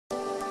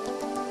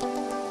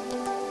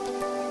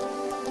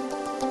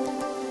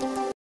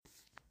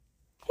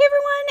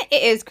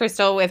It is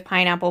Crystal with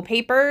Pineapple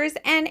Papers,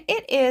 and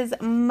it is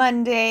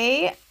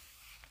Monday,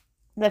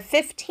 the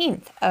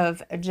 15th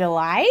of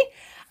July.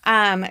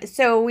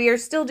 So we are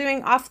still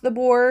doing off the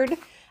board,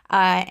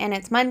 and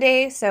it's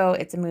Monday, so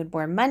it's a mood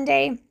board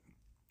Monday.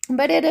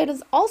 But it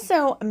is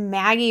also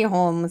Maggie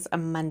Holmes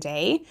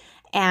Monday,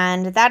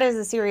 and that is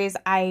a series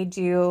I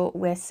do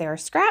with Sara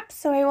Scraps,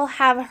 so I will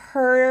have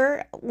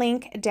her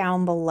link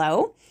down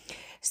below.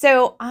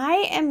 So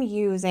I am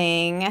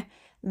using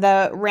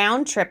the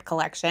Round Trip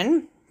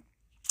collection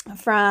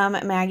from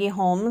Maggie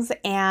Holmes,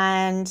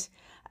 and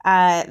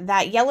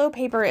that yellow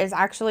paper is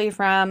actually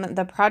from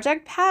the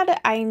project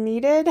pad. I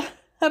needed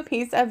a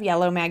piece of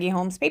yellow Maggie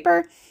Holmes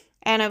paper,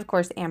 and of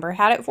course Amber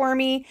had it for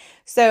me,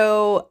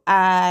 so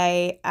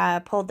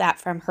I pulled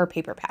that from her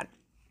paper pad.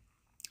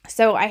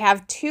 So I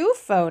have two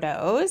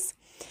photos.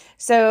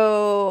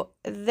 So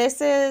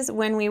this is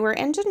when we were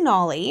in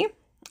Denali,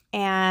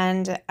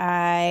 and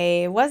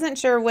I wasn't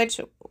sure which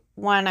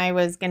one I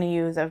was going to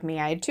use of me.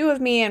 I had two of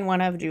me and one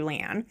of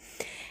Julianne.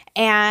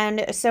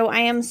 And so I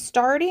am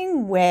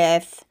starting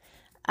with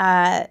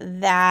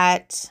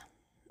that,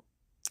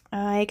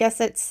 I guess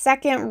it's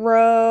second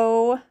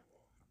row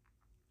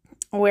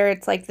where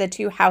it's like the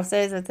two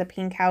houses. It's a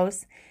pink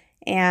house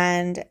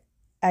and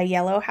a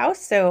yellow house.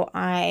 So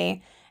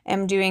I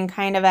am doing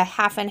kind of a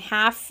half and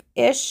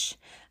half-ish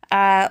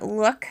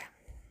look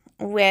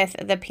with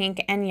the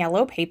pink and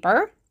yellow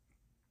paper.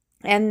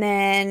 And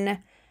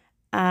then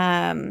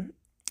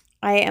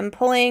I am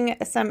pulling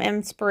some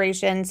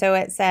inspiration. So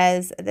it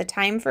says the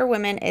time for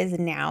women is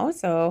now.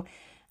 So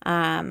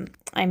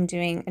I'm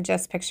doing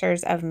just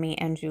pictures of me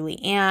and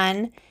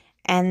Julianne.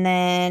 And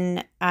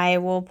then I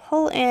will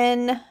pull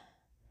in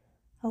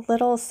a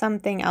little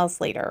something else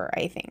later,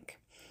 I think.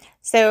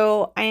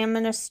 So I am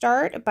going to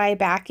start by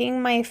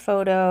backing my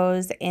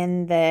photos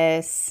in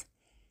this,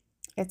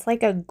 it's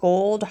like a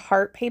gold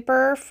heart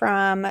paper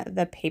from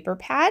the paper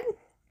pad.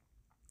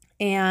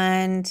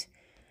 And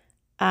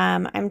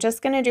I'm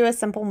just going to do a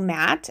simple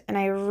mat, and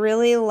I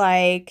really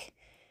like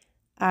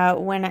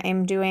when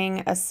I'm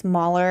doing a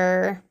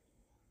smaller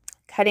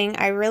cutting,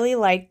 I really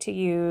like to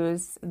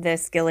use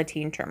this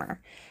guillotine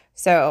trimmer.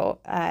 So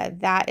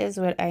that is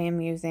what I am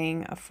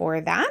using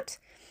for that.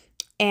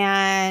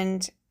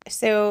 And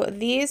so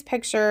these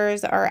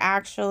pictures are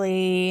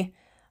actually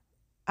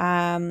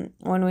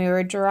when we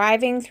were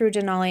driving through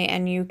Denali,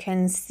 and you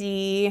can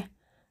see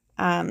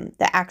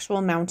the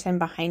actual mountain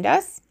behind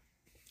us.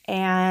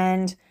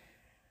 And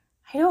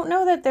I don't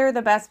know that they're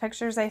the best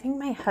pictures. I think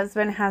my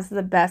husband has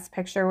the best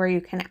picture where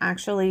you can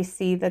actually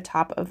see the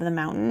top of the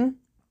mountain.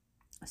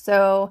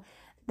 So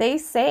they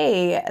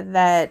say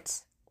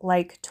that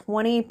like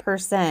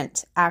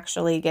 20%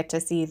 actually get to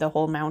see the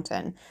whole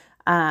mountain.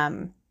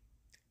 And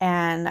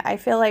I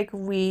feel like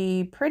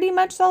we pretty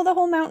much saw the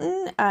whole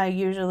mountain.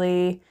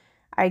 Usually,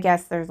 I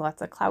guess there's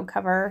lots of cloud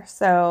cover.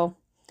 So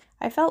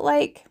I felt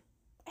like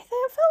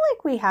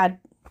we had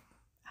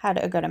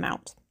a good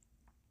amount.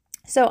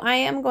 So I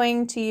am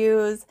going to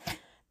use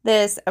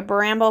this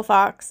Bramble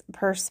Fox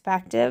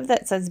perspective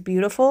that says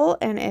beautiful,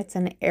 and it's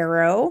an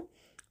arrow.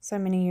 So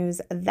I'm going to use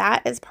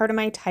that as part of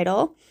my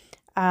title.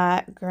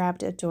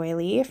 Grabbed a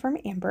doily from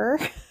Amber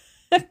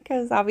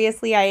because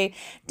obviously I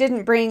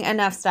didn't bring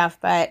enough stuff,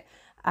 but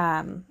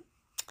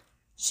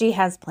she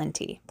has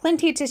plenty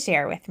to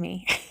share with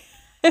me.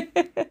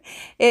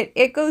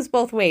 It goes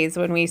both ways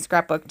when we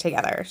scrapbook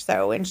together.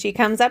 So when she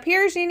comes up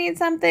here, she needs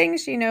something.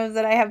 She knows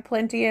that I have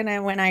plenty,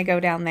 and when I go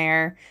down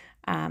there,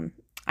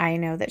 I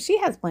know that she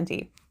has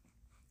plenty.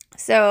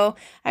 So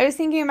I was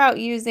thinking about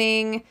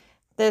using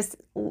this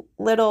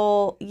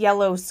little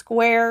yellow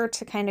square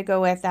to kind of go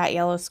with that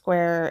yellow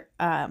square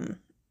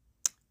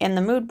in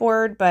the mood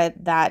board, but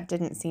that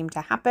didn't seem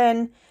to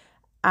happen.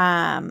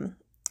 I'm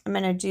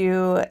going to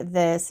do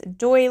this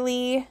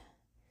doily,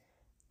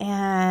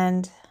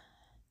 and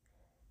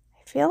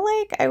I feel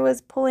like I was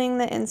pulling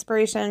the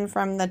inspiration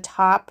from the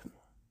top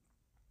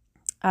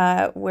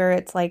where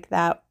it's like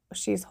that,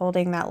 she's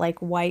holding that like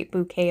white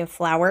bouquet of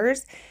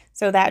flowers.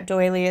 So that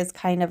doily is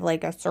kind of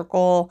like a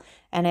circle,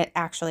 and it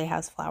actually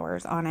has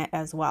flowers on it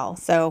as well.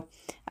 So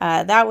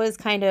that was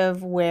kind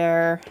of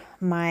where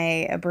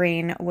my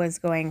brain was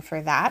going for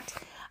that.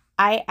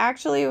 I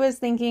actually was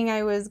thinking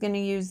I was going to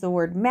use the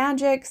word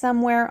magic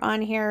somewhere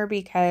on here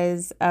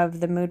because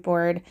of the mood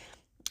board.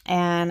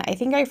 And I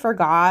think I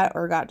forgot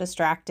or got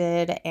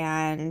distracted,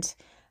 and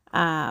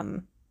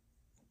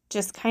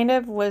just kind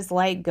of was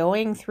like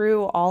going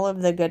through all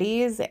of the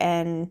goodies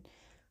and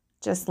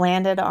just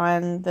landed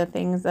on the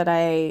things that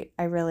I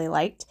really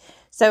liked.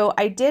 So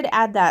I did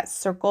add that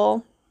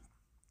circle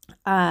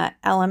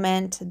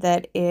element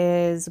that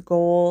is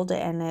gold,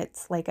 and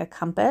it's like a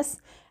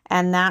compass.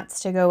 And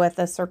that's to go with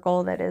the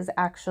circle that is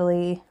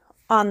actually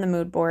on the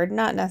mood board.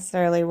 Not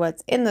necessarily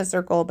what's in the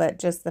circle, but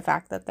just the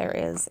fact that there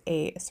is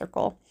a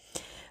circle.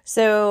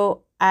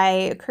 So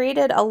I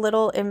created a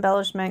little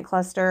embellishment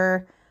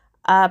cluster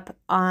up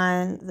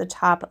on the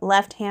top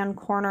left-hand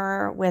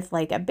corner with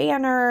like a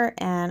banner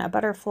and a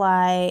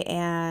butterfly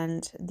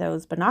and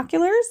those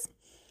binoculars.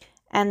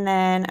 And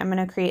then I'm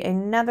going to create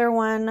another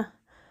one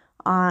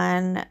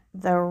on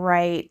the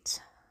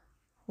right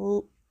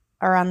or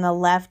on the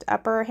left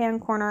upper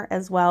hand corner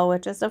as well,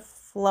 which is a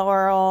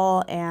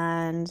floral,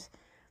 and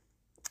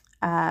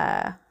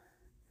I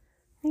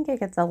think it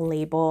gets a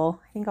label.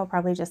 I think I'll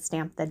probably just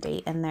stamp the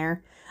date in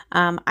there.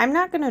 I'm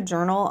not going to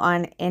journal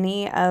on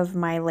any of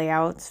my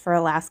layouts for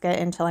Alaska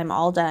until I'm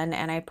all done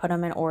and I put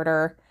them in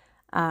order.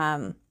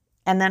 And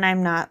then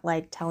I'm not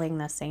like telling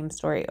the same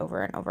story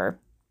over and over.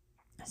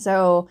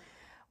 So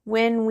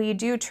when we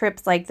do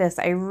trips like this,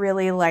 I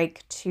really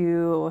like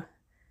to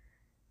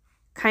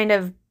kind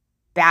of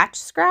batch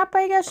scrap,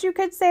 I guess you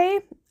could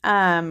say,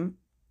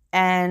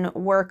 and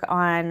work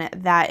on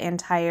that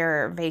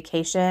entire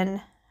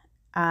vacation.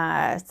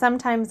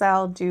 Sometimes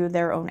I'll do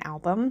their own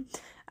album,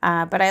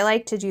 but I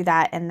like to do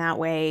that, and that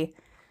way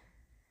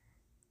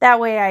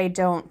I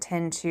don't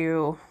tend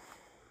to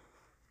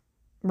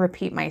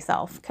repeat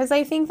myself, because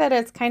I think that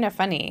it's kind of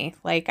funny.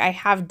 Like, I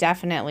have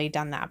definitely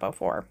done that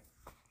before.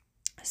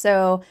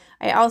 So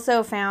I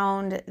also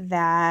found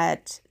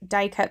that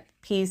die cut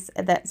piece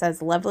that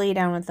says lovely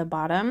down at the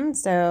bottom.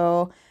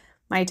 So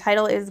my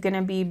title is going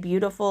to be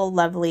Beautiful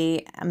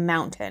Lovely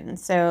Mountain.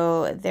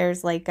 So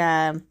there's like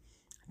a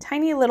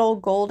tiny little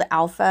gold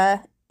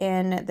alpha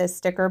in the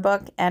sticker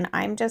book, and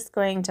I'm just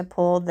going to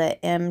pull the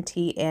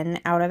MTN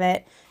out of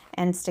it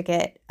and stick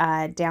it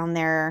down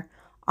there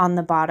on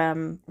the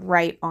bottom,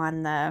 right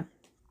on that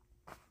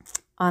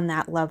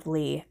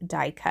lovely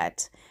die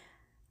cut.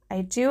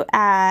 I do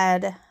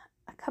add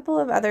a couple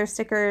of other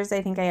stickers.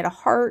 I think I had a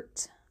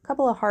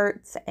couple of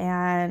hearts,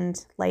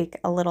 and like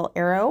a little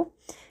arrow.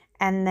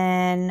 And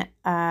then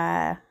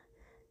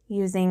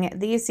using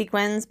these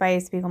sequins by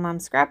Spiegel Mom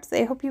Scraps.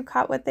 I hope you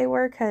caught what they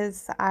were,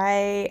 because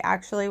I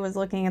actually was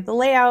looking at the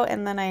layout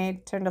and then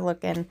I turned to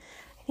look, and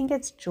I think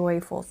it's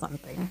joyful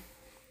something.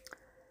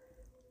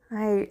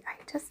 I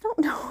just don't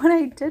know what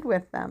I did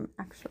with them,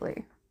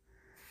 actually.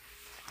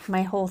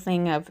 My whole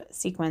thing of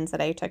sequins that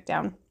I took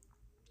down.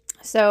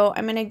 So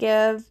I'm going to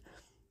give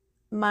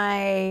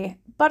my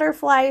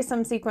butterfly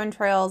some sequin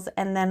trails,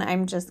 and then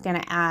I'm just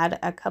going to add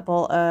a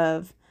couple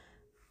of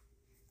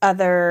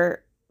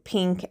other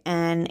pink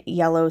and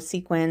yellow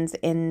sequins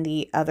in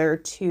the other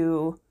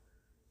two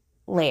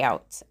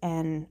layouts,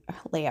 the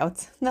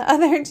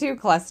other two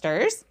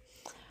clusters.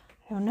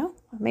 I don't know.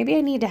 Maybe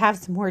I need to have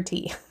some more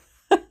tea.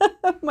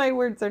 My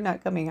words are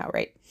not coming out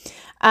right.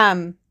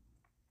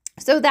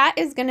 So that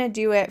is going to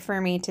do it for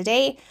me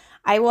today.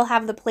 I will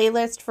have the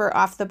playlist for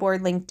Off the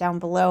Board linked down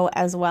below,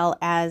 as well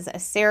as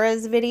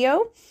Sarah's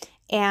video.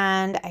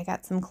 And I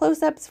got some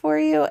close-ups for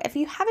you. If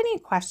you have any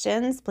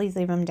questions, please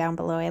leave them down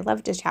below. I'd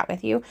love to chat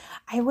with you.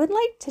 I would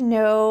like to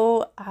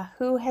know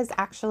who has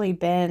actually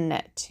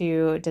been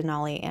to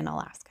Denali in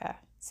Alaska.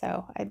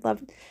 So I'd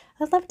love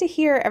to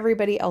hear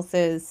everybody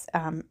else's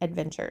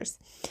adventures.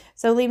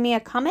 So leave me a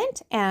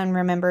comment and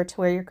remember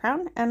to wear your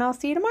crown, and I'll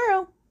see you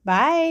tomorrow.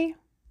 Bye.